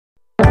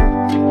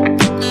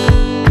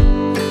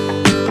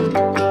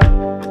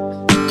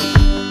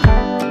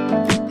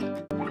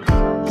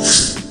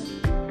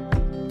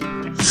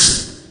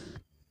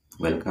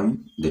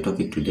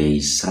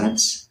is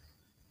Surds,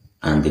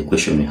 and the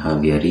question we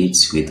have here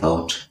reads,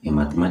 without a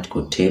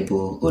mathematical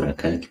table or a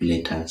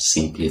calculator,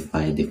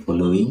 simplify the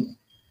following,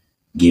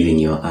 giving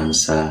your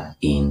answer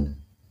in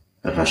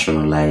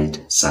rationalized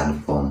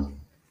Surd form.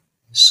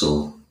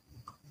 So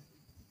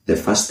the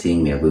first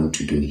thing we are going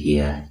to do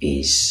here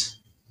is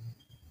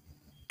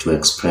to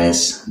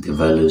express the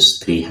values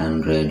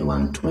 300,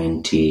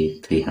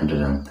 120,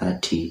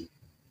 330,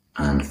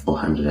 and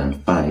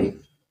 405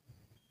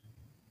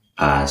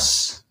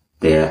 as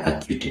their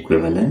acute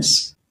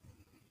equivalents.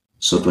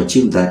 So to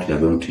achieve that, we are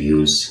going to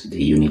use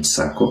the unit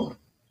circle.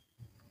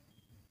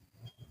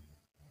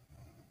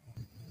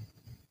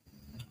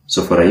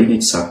 So for a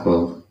unit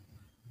circle,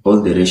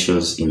 all the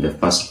ratios in the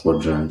first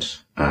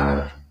quadrant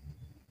are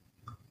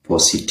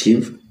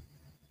positive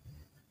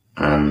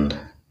and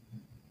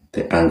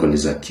the angle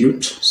is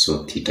acute,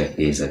 so theta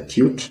here is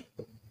acute.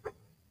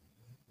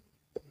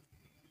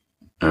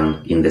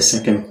 And in the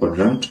second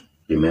quadrant,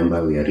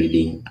 remember we are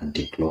reading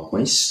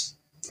anti-clockwise.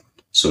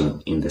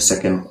 So in the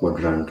second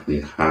quadrant,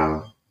 we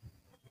have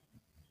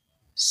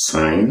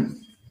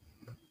sine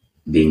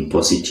being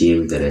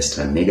positive, the rest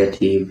are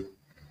negative,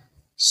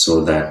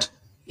 so that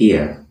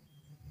here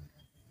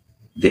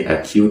the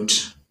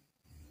acute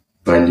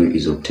value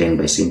is obtained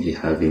by simply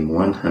having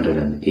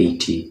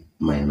 180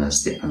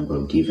 minus the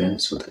angle given,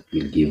 so that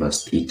will give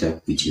us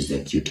theta, which is the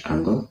acute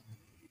angle.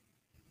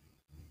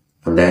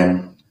 And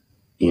then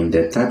in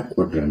the third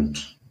quadrant,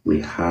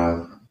 we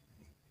have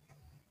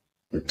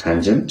the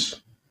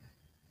tangent.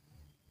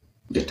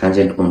 The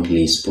tangent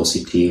only is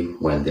positive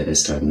while the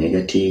rest are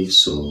negative,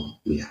 so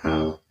we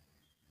have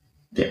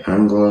the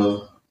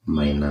angle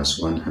minus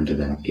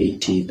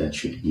 180, that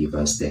should give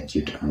us the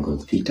acute angle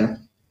theta.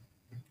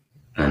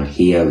 And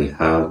here we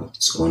have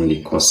its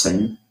only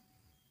cosine,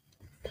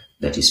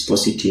 that is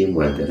positive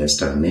while the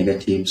rest are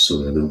negative, so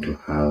we're going to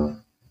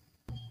have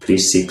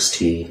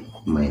 360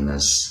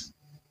 minus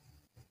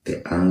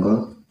the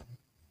angle,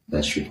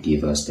 that should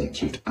give us the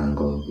acute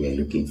angle we are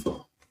looking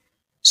for.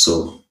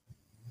 So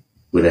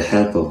with the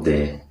help of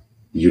the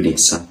unit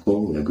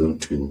circle, we are going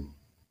to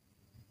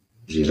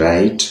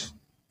rewrite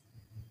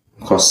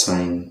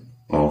cosine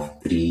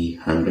of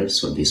 300,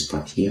 so this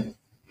part here,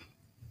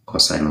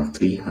 cosine of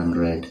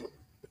 300,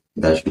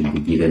 that should be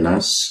given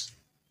us,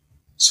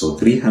 so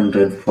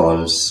 300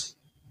 falls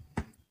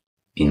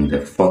in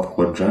the fourth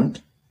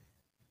quadrant,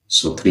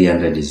 so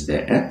 300 is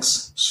the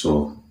x,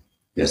 so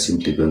we are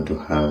simply going to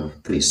have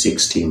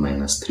 360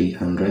 minus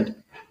 300,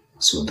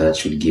 so that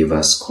should give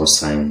us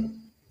cosine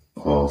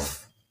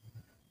of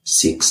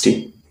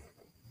 60.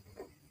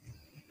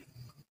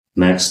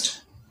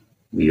 Next,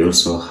 we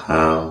also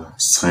have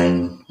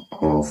sine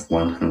of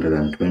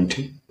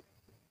 120.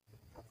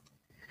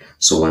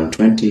 So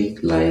 120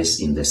 lies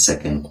in the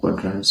second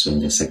quadrant. So in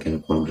the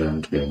second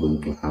quadrant, we are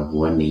going to have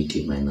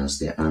 180 minus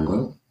the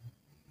angle.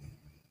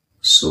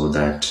 So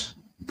that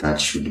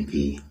should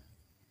be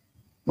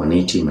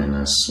 180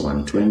 minus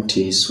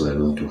 120. So we're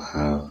going to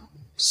have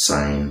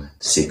sine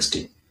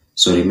 60.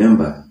 So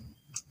remember,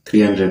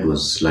 300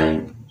 was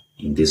lying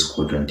in this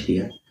quadrant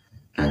here.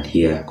 And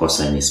here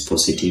cosine is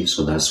positive,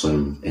 so that's why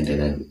we ended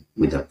up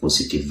with a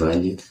positive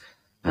value.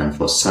 And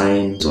for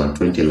sine,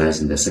 120 lies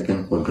in the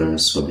second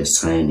quadrant, so the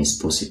sine is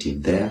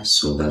positive there,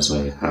 so that's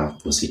why we have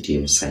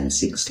positive sine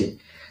 60.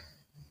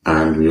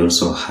 And we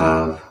also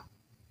have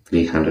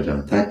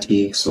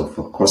 330, so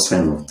for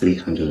cosine of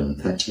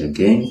 330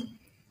 again,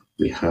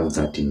 we have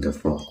that in the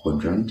fourth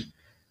quadrant,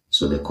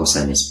 so the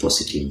cosine is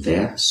positive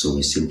there, so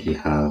we simply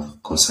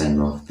have cosine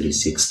of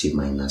 360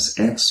 minus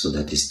x, so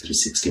that is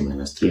 360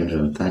 minus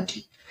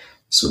 330,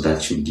 so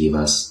that should give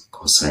us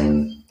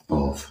cosine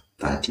of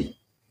 30.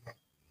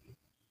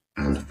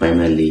 And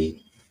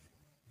finally,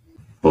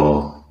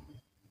 for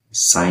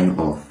sine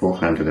of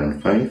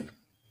 405,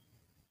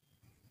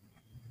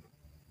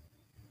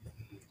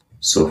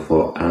 so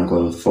for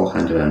angle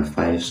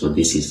 405, so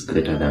this is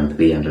greater than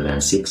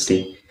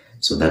 360,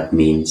 so that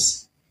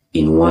means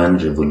in one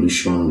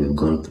revolution we've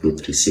gone through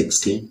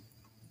 360,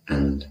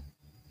 and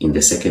in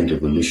the second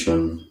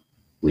revolution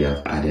we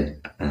have added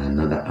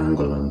another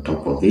angle on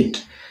top of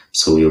it.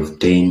 So we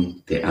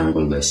obtain the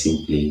angle by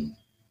simply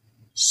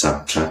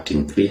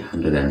subtracting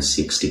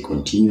 360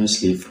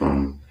 continuously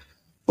from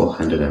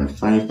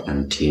 405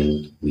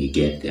 until we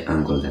get the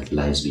angle that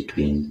lies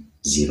between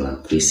 0 and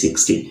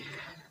 360.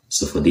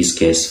 So for this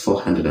case,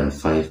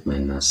 405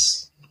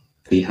 minus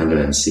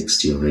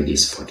 360 already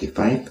is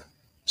 45.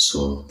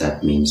 So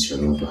that means you're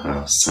going to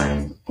have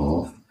sine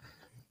of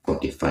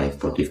 45.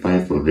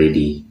 45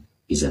 already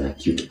is an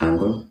acute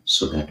angle,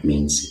 so that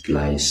means it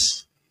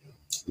lies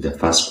in the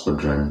first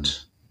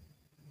quadrant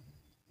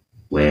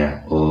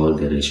where all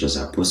the ratios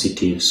are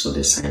positive, so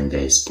the sign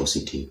there is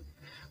positive.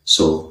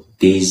 So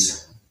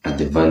these are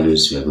the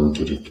values we are going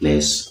to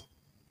replace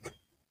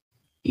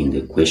in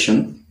the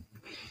equation.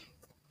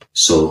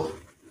 So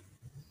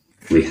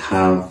we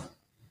have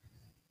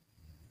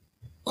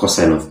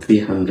cosine of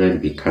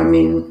 300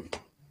 becoming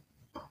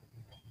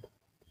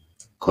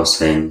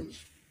cosine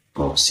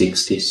of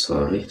 60,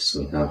 so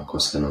we have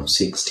cosine of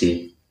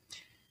 60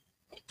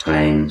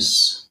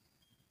 times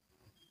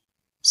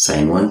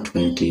sine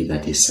 120,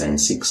 that is sine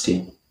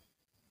 60,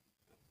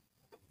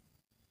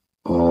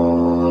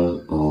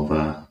 all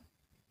over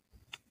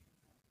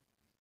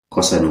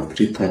cosine of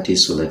 330,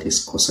 so that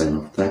is cosine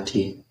of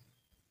 30,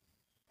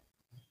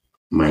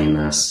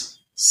 minus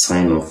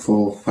sine of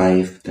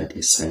 45, that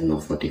is sine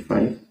of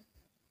 45.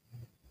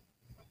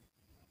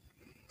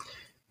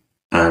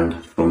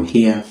 And from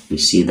here, we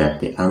see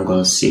that the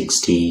angles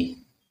 60,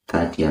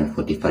 30, and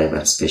 45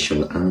 are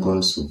special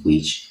angles, of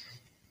which,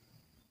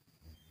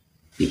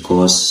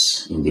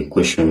 because in the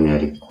question we are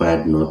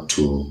required not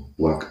to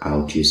work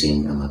out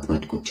using a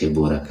mathematical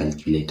table or a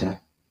calculator,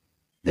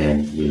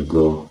 then we'll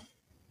go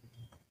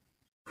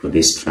for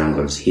these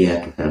triangles here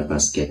to help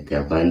us get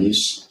their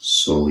values.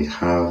 So we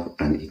have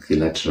an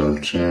equilateral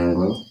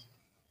triangle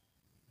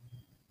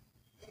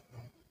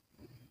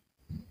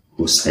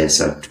whose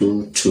sides are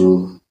 2,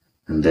 2,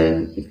 and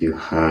then if you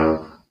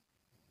have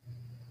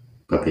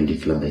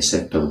perpendicular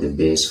bisector of the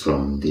base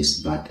from this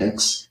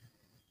vertex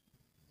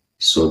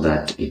so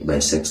that it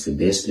bisects the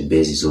base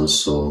is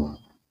also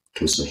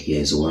 2, so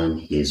here is 1,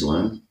 here is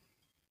 1,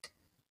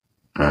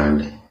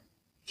 and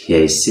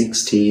here is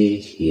 60,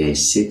 here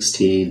is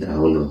 60, the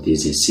whole of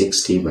this is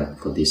 60, but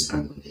for this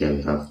angle here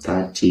we have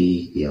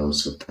 30, here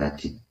also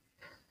 30.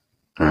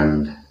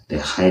 And the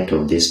height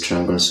of this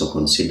triangle, so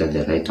consider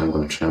the right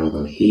angle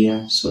triangle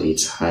here, so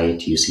its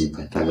height using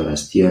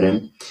Pythagoras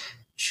theorem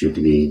should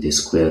be the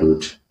square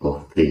root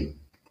of 3.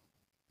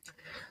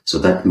 So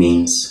that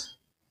means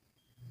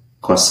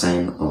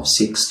cosine of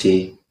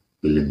 60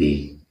 will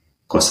be,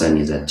 cosine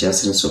is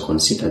adjacent, so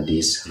consider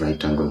this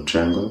right angle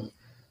triangle.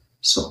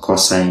 So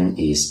cosine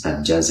is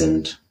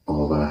adjacent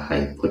over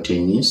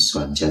hypotenuse,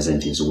 so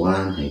adjacent is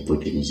 1,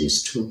 hypotenuse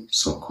is 2,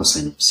 so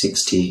cosine of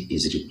 60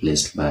 is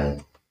replaced by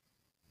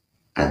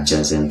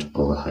adjacent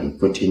over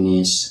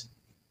hypotenuse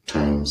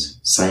times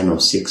sine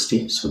of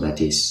 60, so that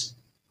is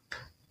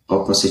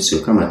opposite, so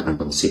you come at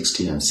angle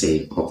 60 and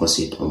say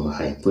opposite over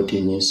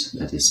hypotenuse,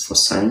 that is for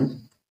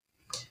sine,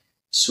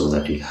 so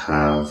that we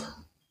have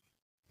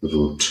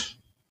root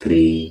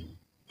 3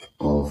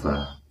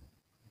 over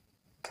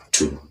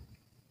 2.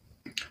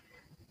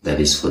 That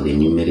is for the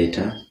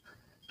numerator.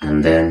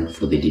 And then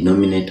for the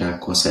denominator,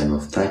 cosine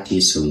of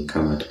 30, so we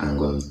come at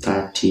angle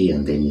 30,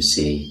 and then you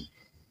say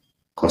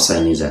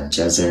cosine is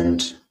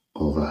adjacent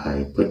over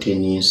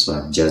hypotenuse,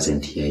 so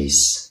adjacent here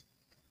is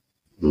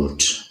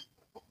root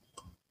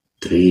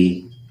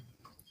 3,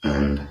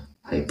 and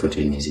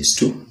hypotenuse is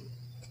 2,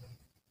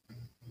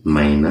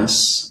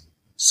 minus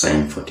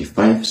sine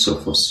 45, so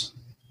for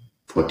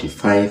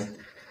 45,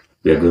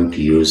 we are going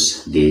to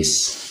use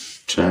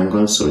this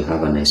triangle, so we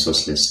have an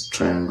isosceles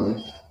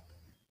triangle,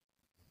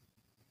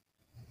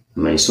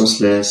 an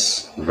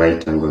isosceles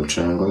right angle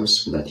triangle,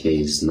 so that here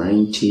is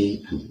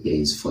 90 and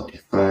here is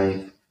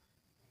 45,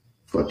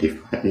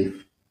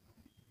 45,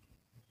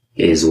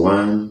 here is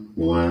 1,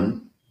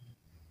 1.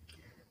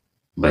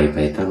 By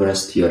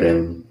Pythagoras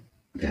theorem,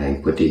 the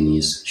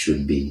hypotenuse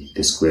should be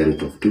the square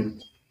root of 2.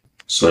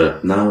 So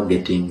that now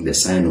getting the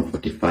sine of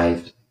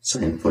 45,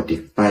 sine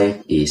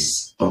 45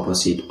 is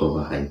opposite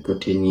over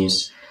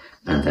hypotenuse,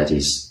 and that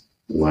is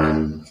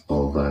 1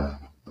 over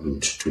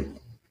root 2.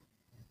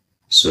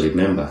 So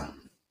remember,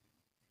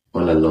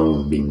 all along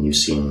we've been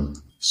using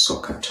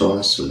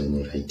SOHCAHTOA, so let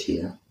me write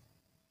here.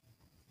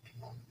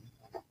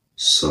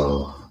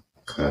 SOHCAHTOA,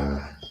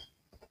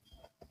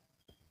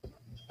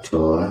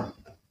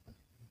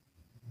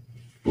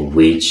 of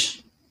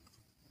which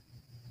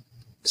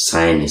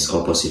sine is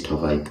opposite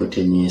over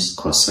hypotenuse,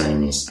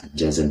 cosine is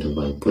adjacent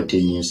over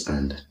hypotenuse,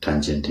 and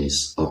tangent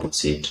is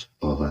opposite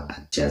over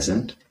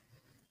adjacent.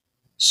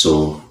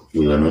 So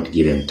we were not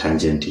given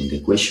tangent in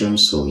the question,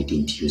 so we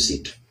didn't use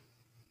it.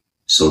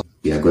 So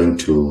we are going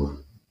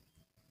to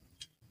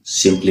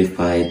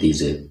simplify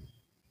this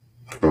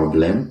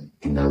problem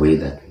in a way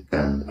that we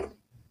can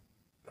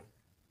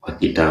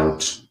work it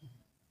out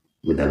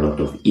with a lot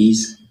of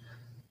ease.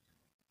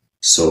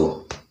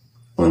 So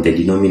on the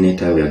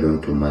denominator, we are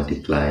going to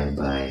multiply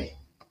by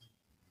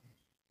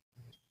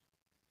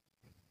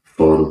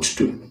 4 root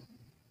 2,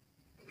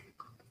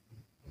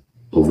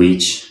 of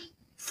which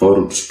 4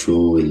 root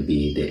 2 will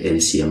be the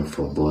LCM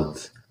for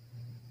both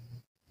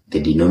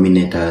the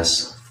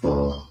denominators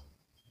for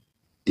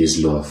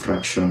these lower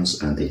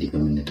fractions and the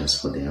denominators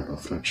for the upper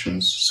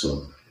fractions.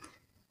 So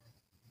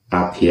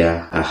up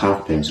here, a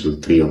half times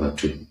root 3 over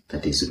 2,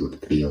 that is root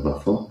 3 over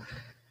 4.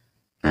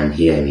 And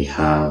here we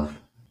have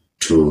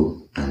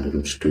 2 and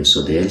root 2.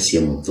 So the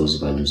LCM of those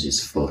values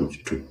is 4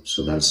 root 2.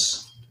 So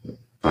that's a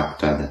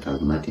factor that I'll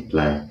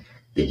multiply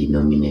the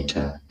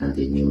denominator and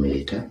the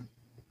numerator.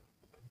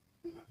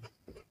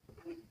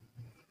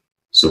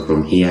 So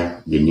from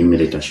here, the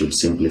numerator should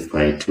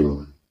simplify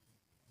to,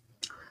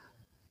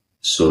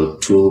 so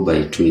 2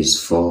 by 2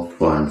 is 4,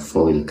 4 and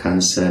 4 will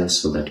cancel,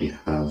 so that we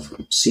have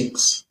root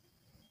 6.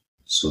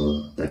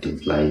 So that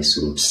implies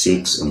root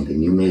 6 on the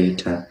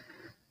numerator.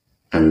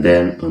 And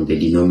then on the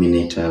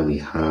denominator, we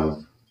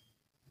have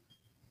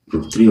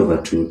root 3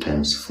 over 2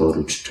 times 4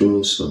 root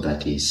 2, so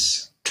that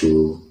is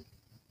 2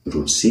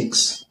 root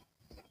 6,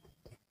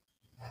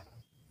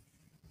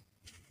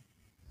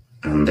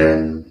 and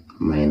then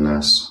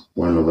minus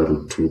 1 over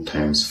root 2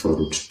 times 4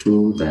 root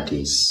 2, that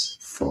is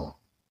 4.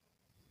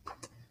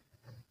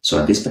 So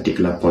at this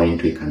particular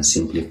point, we can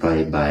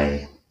simplify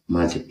by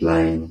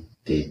multiplying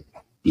the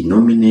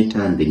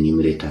denominator and the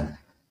numerator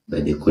by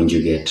the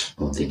conjugate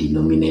of the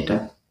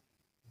denominator.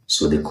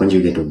 So the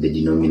conjugate of the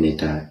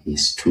denominator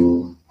is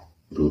 2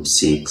 root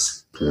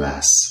 6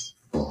 plus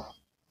 4.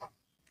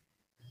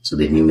 So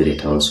the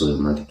numerator also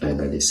will multiply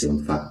by the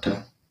same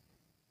factor.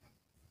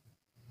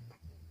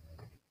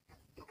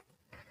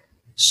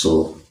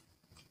 So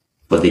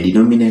for the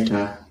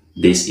denominator,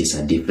 this is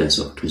a difference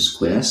of 2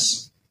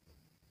 squares.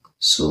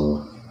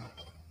 So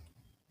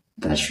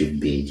that should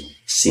be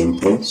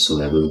simple. So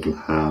we are going to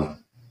have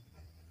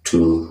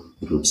 2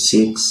 root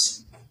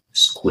 6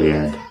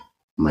 squared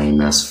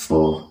minus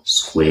 4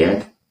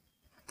 squared.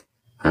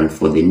 And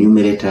for the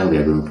numerator, we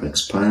are going to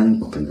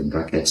expand, open the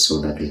bracket, so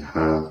that we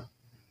have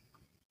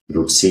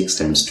root 6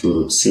 times 2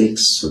 root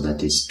 6, so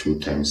that is 2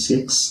 times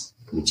 6,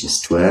 which is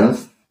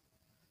 12,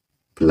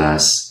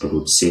 plus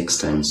root 6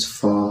 times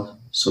 4,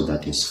 so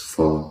that is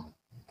 4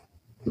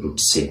 root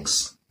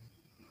 6.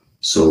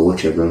 So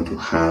what you're going to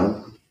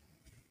have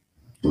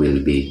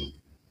will be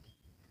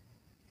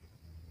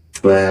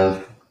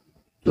 12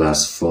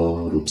 plus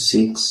 4 root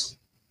 6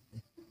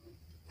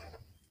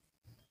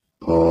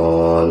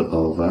 all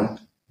over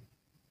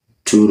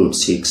 2 root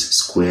 6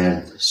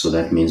 squared, so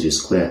that means we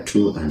square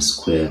 2 and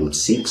square root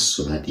 6,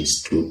 so that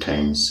is 2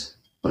 times,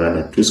 or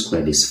rather 2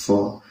 squared is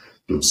 4,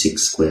 root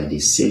 6 squared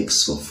is 6,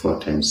 so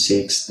 4 times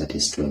 6, that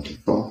is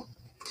 24,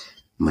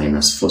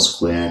 minus 4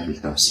 squared, we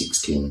have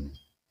 16.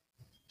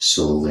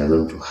 So we are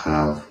going to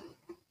have,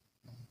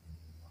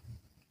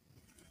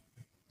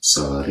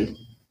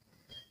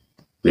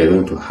 we are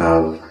going to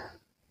have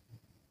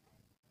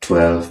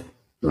 12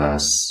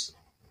 plus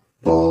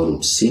 4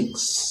 root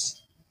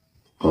 6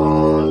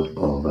 all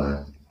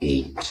over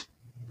 8.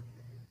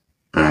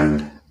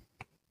 And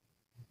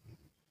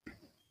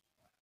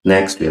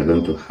next we are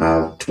going to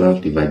have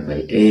 12 divided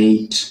by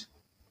 8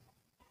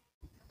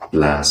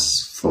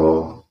 plus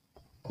 4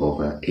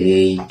 over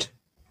 8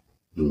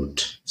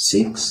 root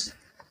 6.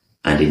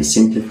 And in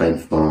simplified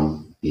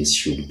form, this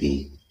should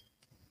be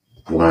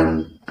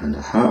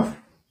 1.5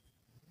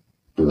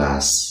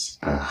 plus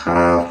a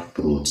half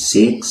root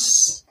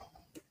 6.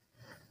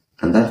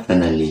 And that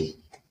finally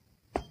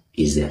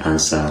is the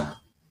answer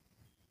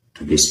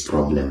to this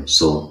problem.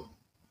 So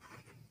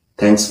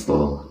thanks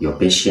for your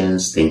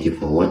patience. Thank you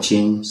for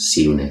watching.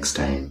 See you next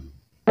time.